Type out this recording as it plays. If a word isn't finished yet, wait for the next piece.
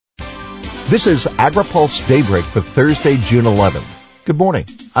This is AgriPulse Daybreak for Thursday, June 11th. Good morning.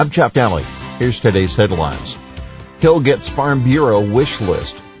 I'm Jeff Daly. Here's today's headlines. Hill gets Farm Bureau wish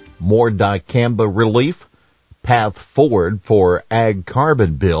list. More dicamba relief. Path forward for ag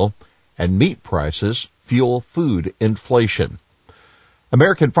carbon bill. And meat prices fuel food inflation.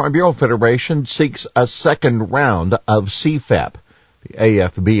 American Farm Bureau Federation seeks a second round of CFAP. The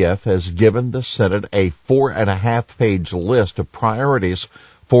AFBF has given the Senate a 4.5-page list of priorities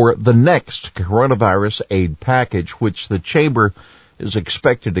for the next coronavirus aid package, which the chamber is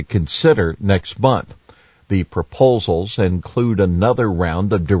expected to consider next month. The proposals include another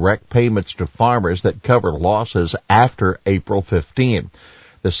round of direct payments to farmers that cover losses after April 15.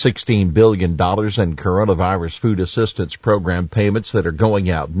 The $16 billion in coronavirus food assistance program payments that are going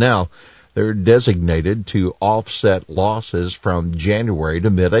out now, they're designated to offset losses from January to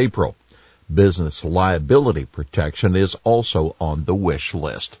mid-April. Business liability protection is also on the wish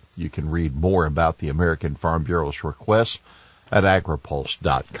list. You can read more about the American Farm Bureau's requests at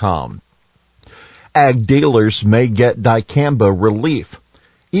agripulse.com. Ag dealers may get dicamba relief.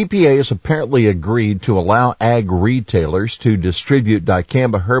 EPA has apparently agreed to allow ag retailers to distribute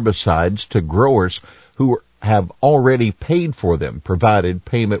dicamba herbicides to growers who have already paid for them, provided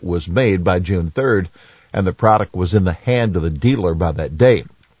payment was made by June 3rd and the product was in the hand of the dealer by that date.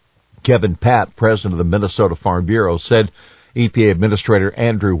 Kevin Patt, president of the Minnesota Farm Bureau, said EPA Administrator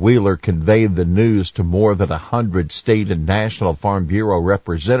Andrew Wheeler conveyed the news to more than 100 state and national Farm Bureau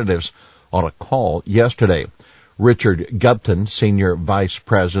representatives on a call yesterday. Richard Gupton, Senior Vice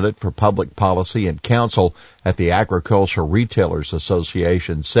President for Public Policy and Counsel at the Agricultural Retailers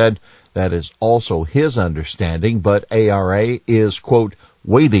Association, said that is also his understanding, but ARA is, quote,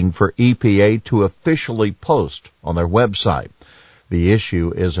 waiting for EPA to officially post on their website. The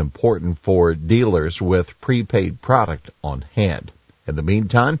issue is important for dealers with prepaid product on hand. In the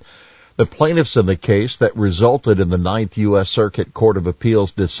meantime, the plaintiffs in the case that resulted in the 9th U.S. Circuit Court of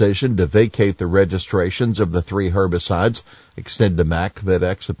Appeals decision to vacate the registrations of the 3 herbicides, Extendamac,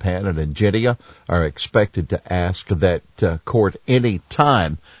 Videxapan, and Ingentia, are expected to ask that court any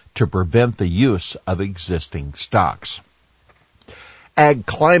time to prevent the use of existing stocks. Ag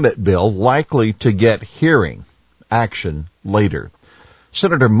climate bill likely to get hearing action later.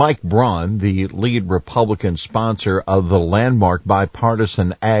 Senator Mike Braun, the lead Republican sponsor of the landmark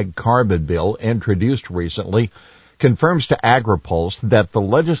bipartisan ag carbon bill introduced recently, confirms to AgriPulse that the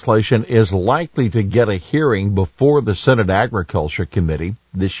legislation is likely to get a hearing before the Senate Agriculture Committee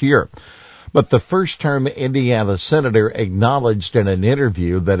this year. But the first-term Indiana senator acknowledged in an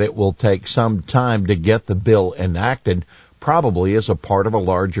interview that it will take some time to get the bill enacted, probably as a part of a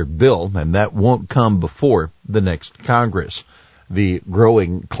larger bill, and that won't come before the next Congress. The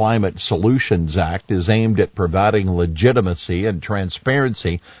Growing Climate Solutions Act is aimed at providing legitimacy and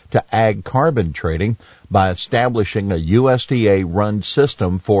transparency to ag carbon trading by establishing a USDA-run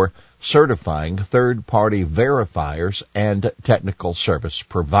system for certifying third-party verifiers and technical service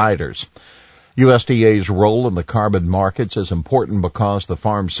providers. USDA's role in the carbon markets is important because the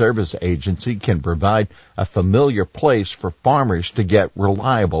Farm Service Agency can provide a familiar place for farmers to get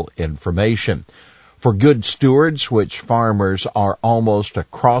reliable information. For good stewards, which farmers are almost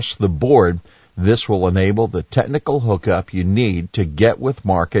across the board, this will enable the technical hookup you need to get with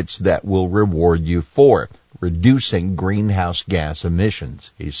markets that will reward you for reducing greenhouse gas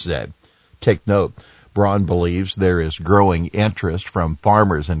emissions, he said. Take note, Braun believes there is growing interest from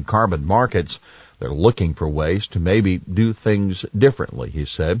farmers in carbon markets. They're looking for ways to maybe do things differently, he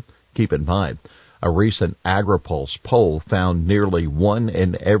said. Keep in mind, a recent AgriPulse poll found nearly 1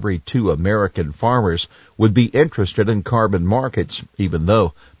 in every 2 American farmers would be interested in carbon markets, even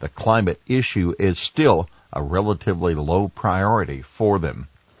though the climate issue is still a relatively low priority for them.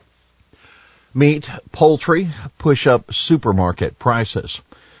 Meat, poultry push up supermarket prices.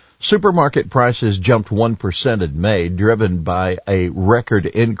 Supermarket prices jumped 1% in May, driven by a record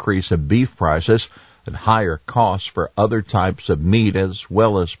increase in beef prices and higher costs for other types of meat as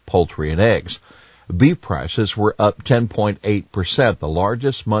well as poultry and eggs. Beef prices were up 10.8%, the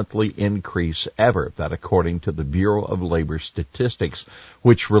largest monthly increase ever, that according to the Bureau of Labor Statistics,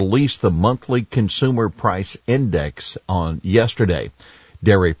 which released the monthly consumer price index on yesterday.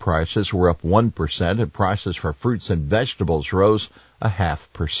 Dairy prices were up 1%, and prices for fruits and vegetables rose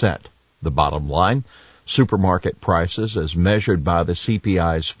 0.5%. The bottom line, supermarket prices, as measured by the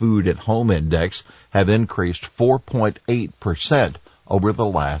CPI's Food at Home Index, have increased 4.8% over the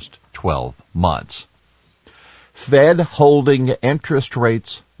last 12 months. Fed holding interest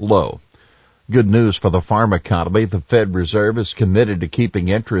rates low. Good news for the farm economy. The Fed Reserve is committed to keeping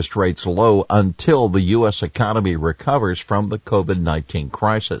interest rates low until the U.S. economy recovers from the COVID-19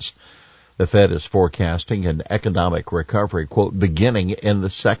 crisis. The Fed is forecasting an economic recovery, quote, beginning in the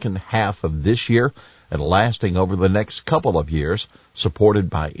second half of this year and lasting over the next couple of years, supported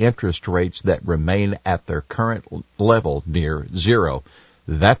by interest rates that remain at their current level near zero.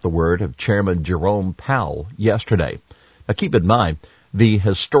 That's the word of Chairman Jerome Powell yesterday. Now keep in mind, the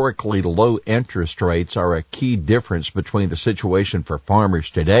historically low interest rates are a key difference between the situation for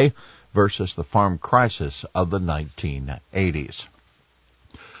farmers today versus the farm crisis of the 1980s.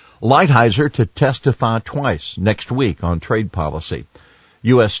 Lighthizer to testify twice next week on trade policy.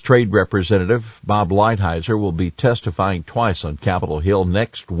 U.S. Trade Representative Bob Lighthizer will be testifying twice on Capitol Hill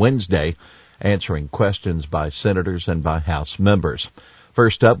next Wednesday, answering questions by senators and by House members.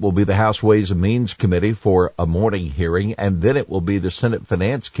 First up will be the House Ways and Means Committee for a morning hearing, and then it will be the Senate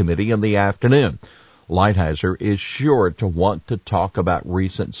Finance Committee in the afternoon. Lighthizer is sure to want to talk about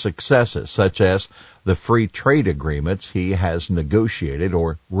recent successes, such as the free trade agreements he has negotiated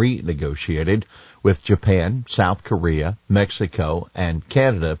or renegotiated with Japan, South Korea, Mexico, and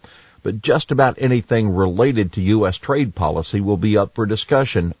Canada. But just about anything related to U.S. trade policy will be up for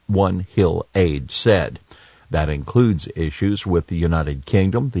discussion, one Hill aide said. That includes issues with the United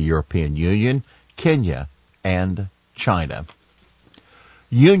Kingdom, the European Union, Kenya, and China.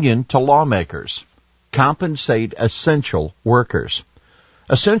 Union to lawmakers. Compensate essential workers.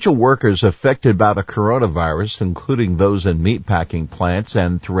 Essential workers affected by the coronavirus, including those in meatpacking plants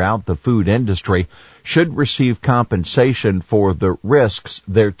and throughout the food industry, should receive compensation for the risks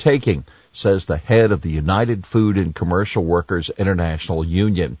they're taking, says the head of the United Food and Commercial Workers International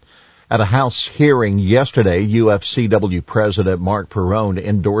Union. At a House hearing yesterday, UFCW President Mark Perrone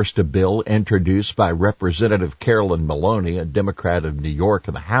endorsed a bill introduced by Representative Carolyn Maloney, a Democrat of New York,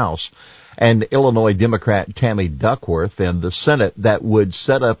 in the House, and Illinois Democrat Tammy Duckworth in the Senate that would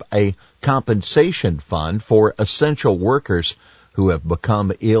set up a compensation fund for essential workers who have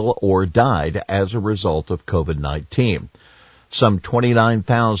become ill or died as a result of COVID-19. Some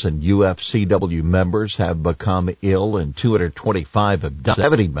 29,000 UFCW members have become ill and 225 have died.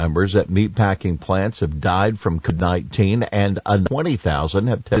 70 members at meatpacking plants have died from COVID-19 and 20,000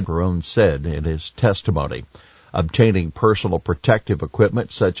 have died, Perrone said in his testimony. Obtaining personal protective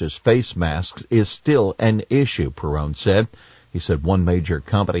equipment such as face masks is still an issue, Perrone said. He said one major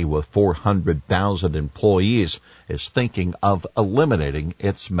company with 400,000 employees is thinking of eliminating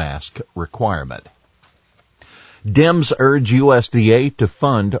its mask requirement. Dems urge USDA to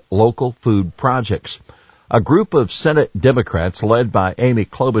fund local food projects. A group of Senate Democrats led by Amy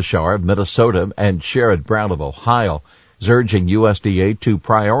Klobuchar of Minnesota and Sherrod Brown of Ohio is urging USDA to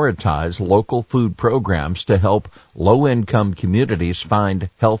prioritize local food programs to help low-income communities find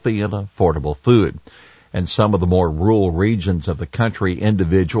healthy and affordable food. In some of the more rural regions of the country,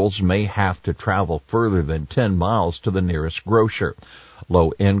 individuals may have to travel further than 10 miles to the nearest grocer.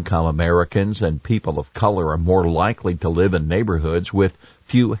 Low-income Americans and people of color are more likely to live in neighborhoods with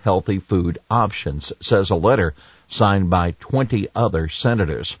few healthy food options, says a letter signed by 20 other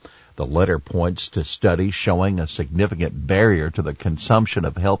senators. The letter points to studies showing a significant barrier to the consumption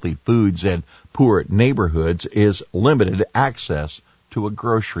of healthy foods in poor neighborhoods is limited access to a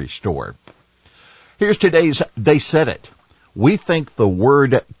grocery store. Here's today's They Said It. We think the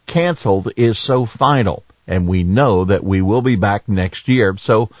word canceled is so final, and we know that we will be back next year,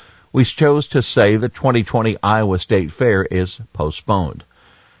 so we chose to say the 2020 Iowa State Fair is postponed.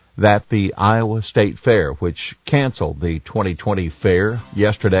 That the Iowa State Fair, which canceled the 2020 fair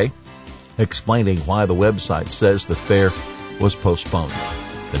yesterday, explaining why the website says the fair was postponed.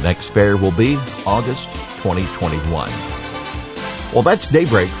 The next fair will be August 2021. Well, that's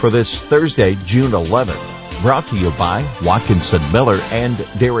Daybreak for this Thursday, June 11th, brought to you by Watkinson Miller and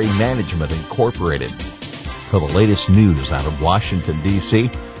Dairy Management Incorporated. For the latest news out of Washington, D.C.,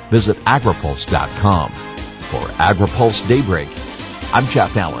 visit agripulse.com. For AgriPulse Daybreak, I'm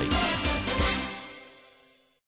Jeff Nally.